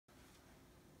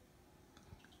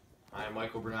I am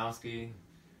Michael Bronowski,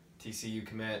 TCU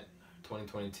commit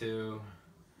 2022.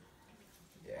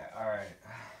 Yeah, alright.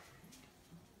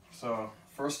 So,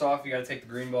 first off, you gotta take the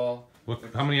green ball.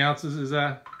 How many ounces is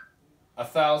that?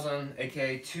 1,000,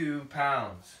 aka 2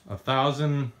 pounds.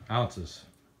 1,000 ounces.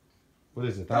 What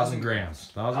is it? 1,000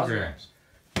 grams. 1,000 grams.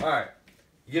 Alright.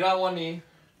 You get on one knee.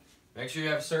 Make sure you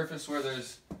have a surface where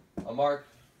there's a mark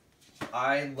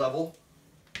eye level.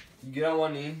 You get on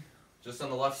one knee, just on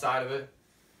the left side of it.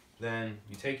 Then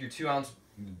you take your 2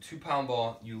 pound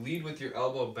ball, you lead with your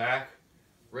elbow back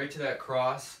right to that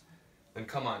cross, then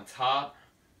come on top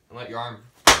and let your arm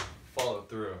follow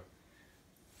through.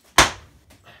 And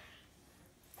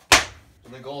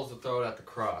the goal is to throw it at the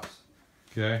cross.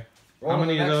 Okay. How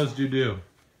many of those do you do?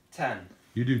 10.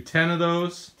 You do 10 of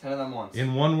those? 10 of them once.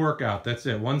 In one workout. That's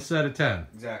it. One set of 10.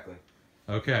 Exactly.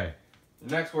 Okay.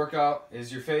 The next workout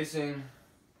is your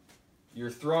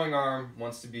throwing arm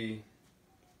wants to be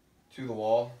to the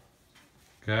wall.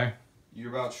 Okay. You're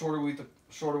about shoulder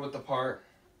width apart.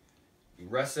 You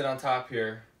rest it on top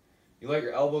here. You let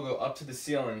your elbow go up to the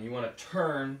ceiling. You want to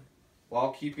turn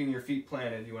while keeping your feet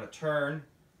planted. You want to turn.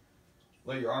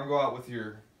 Let your arm go out with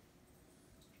your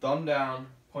thumb down,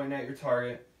 pointing at your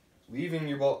target, leaving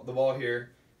the ball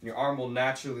here, and your arm will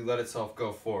naturally let itself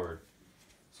go forward.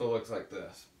 So it looks like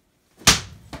this.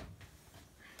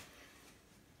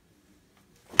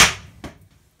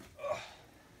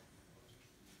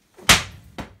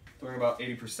 Throwing about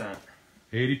 80%.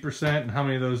 80%, and how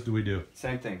many of those do we do?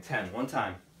 Same thing, 10, one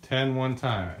time. 10 one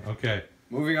time. Right. Okay.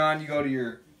 Moving on, you go to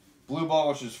your blue ball,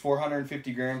 which is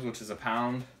 450 grams, which is a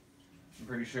pound, I'm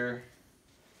pretty sure.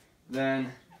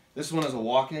 Then, this one is a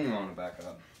walk-in. You want to back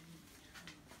up.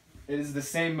 It is the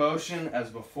same motion as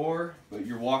before, but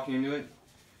you're walking into it.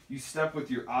 You step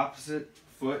with your opposite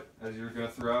foot as you're going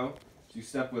to throw. So you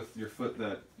step with your foot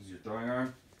that is your throwing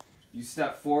arm. You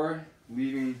step forward,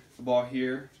 leaving the ball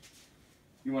here.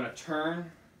 You want to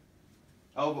turn,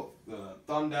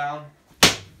 thumb down,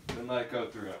 and let it go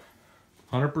through.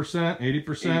 100%? 80%?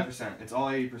 80%. It's all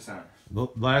 80%. The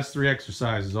last 3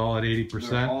 exercises all at 80%?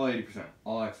 They're all 80%.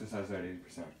 All exercises are at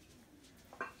 80%. So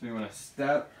you want to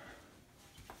step.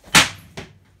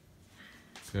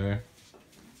 Okay.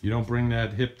 You don't bring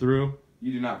that hip through?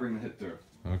 You do not bring the hip through.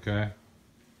 Okay.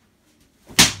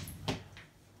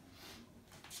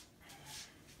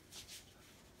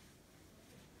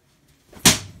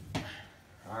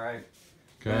 Alright.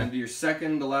 Okay. And do your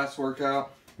second to last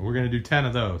workout. We're going to do 10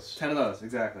 of those. 10 of those,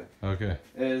 exactly. Okay.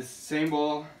 Is same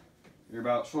ball. You're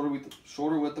about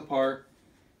shoulder width apart.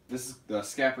 This is the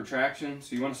scap retraction.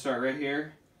 So you want to start right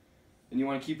here. And you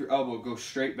want to keep your elbow go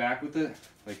straight back with it,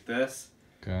 like this.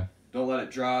 Okay. Don't let it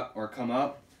drop or come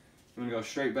up. You want to go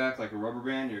straight back like a rubber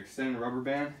band. You're extending the rubber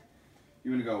band.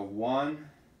 You want to go 1,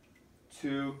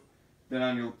 2. Then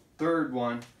on your third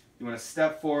one, you want to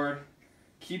step forward,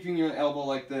 keeping your elbow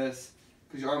like this,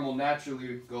 because your arm will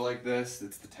naturally go like this.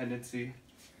 It's the tendency.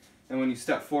 And when you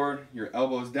step forward, your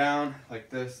elbow's down like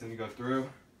this, and you go through.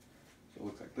 So it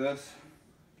looks like this.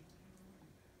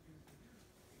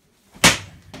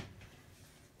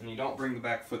 And you don't bring the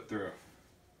back foot through.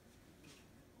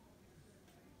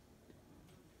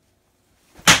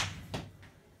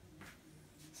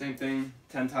 Same thing,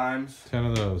 10 times. 10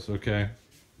 of those, okay.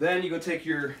 Then you go take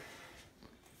your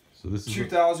So this is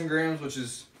 2,000 grams, which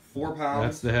is 4 pounds.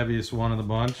 That's the heaviest one of the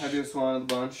bunch. Heaviest one of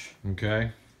the bunch.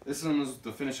 Okay. This one is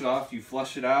to finish it off. You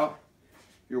flush it out.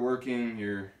 You're working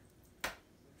your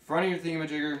front of your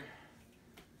thingamajigger,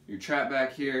 your trap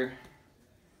back here,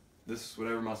 this,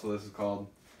 whatever muscle this is called.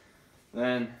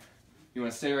 Then you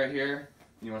want to stay right here.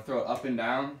 You want to throw it up and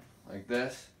down like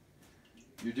this.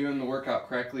 You're doing the workout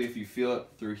correctly if you feel it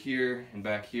through here and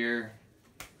back here.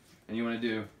 And you want to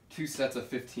do 2 sets of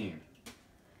 15.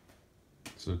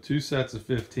 So 2 sets of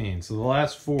 15. So the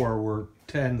last 4 were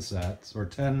 10 sets, or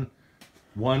 10,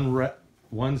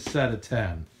 one set of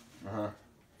 10.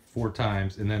 4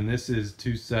 times, and then this is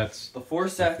 2 sets. The 4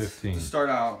 sets 15. to start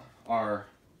out are,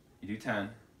 you do 10.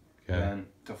 Okay. And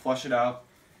to flush it out,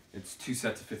 it's 2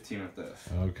 sets of 15 with this.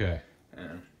 Okay.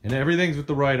 And everything's with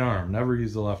the right arm. Never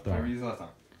use the left arm. never use the left arm.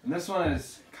 And this one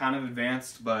is kind of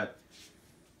advanced, but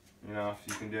you know, if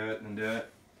you can do it, then do it.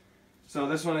 So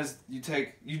this one is, you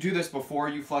do this before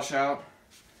you flush out.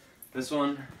 This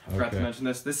one, I forgot to mention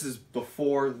this. This is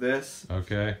before this.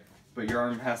 Okay. But your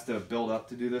arm has to build up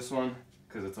to do this one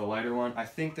because it's a lighter one. I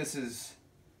think this is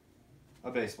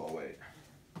a baseball weight.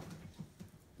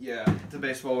 Yeah, it's a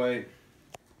baseball weight.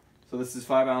 So this is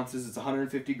 5 ounces. It's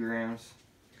 150 grams.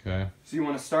 Okay. So you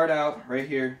want to start out right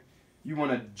here. You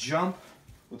want to jump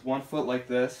with 1 foot like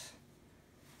this.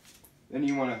 Then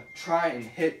you want to try and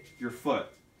hit your foot.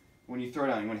 when you throw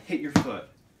down, you want to hit your foot.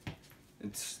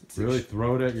 It's really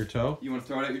throw it at your toe? You want to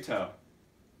throw it at your toe.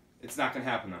 It's not going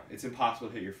to happen though. It's impossible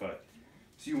to hit your foot.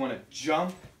 So you want to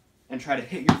jump and try to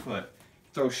hit your foot.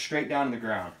 Throw straight down to the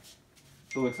ground.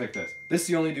 So it looks like this. This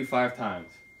you only do 5 times.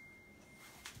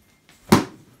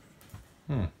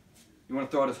 You want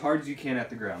to throw it as hard as you can at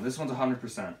the ground. This one's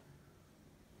 100%.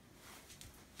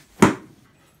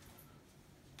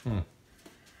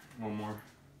 One more.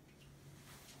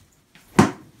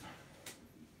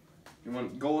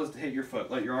 Goal is to hit your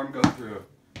foot. Let your arm go through.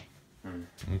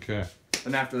 Okay.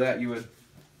 And after that, you would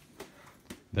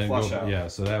then flush out. Yeah,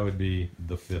 so that would be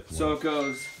the 5th one. So it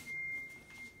goes.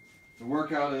 The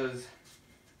workout is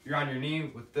you're on your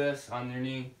knee with this on your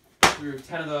knee. Through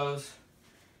 10 of those.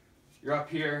 You're up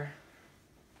here.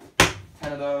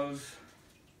 10 of those.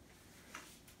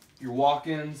 Your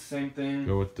walk-ins, same thing.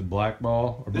 Go with the black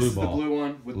ball or blue ball? This is the blue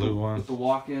one with Blue the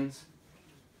walk-ins.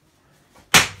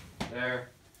 There.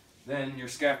 Then your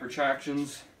scap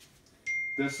retractions.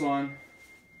 This one.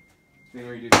 Then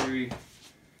where you do 3.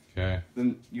 Okay.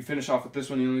 Then you finish off with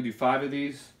this one. You only do 5 of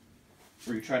these.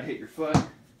 Where you try to hit your foot.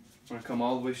 Want to come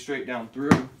all the way straight down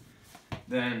through.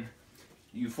 Then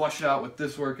you flush it out with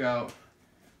this workout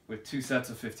with 2 sets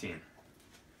of 15.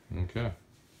 Okay.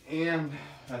 And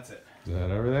that's it. Is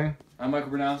that everything? I'm Michael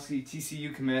Bernowski,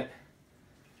 TCU commit.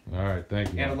 All right,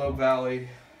 thank you. Antelope Valley.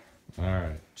 All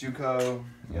right. JUCO.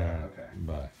 Yeah. Okay.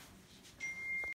 Bye.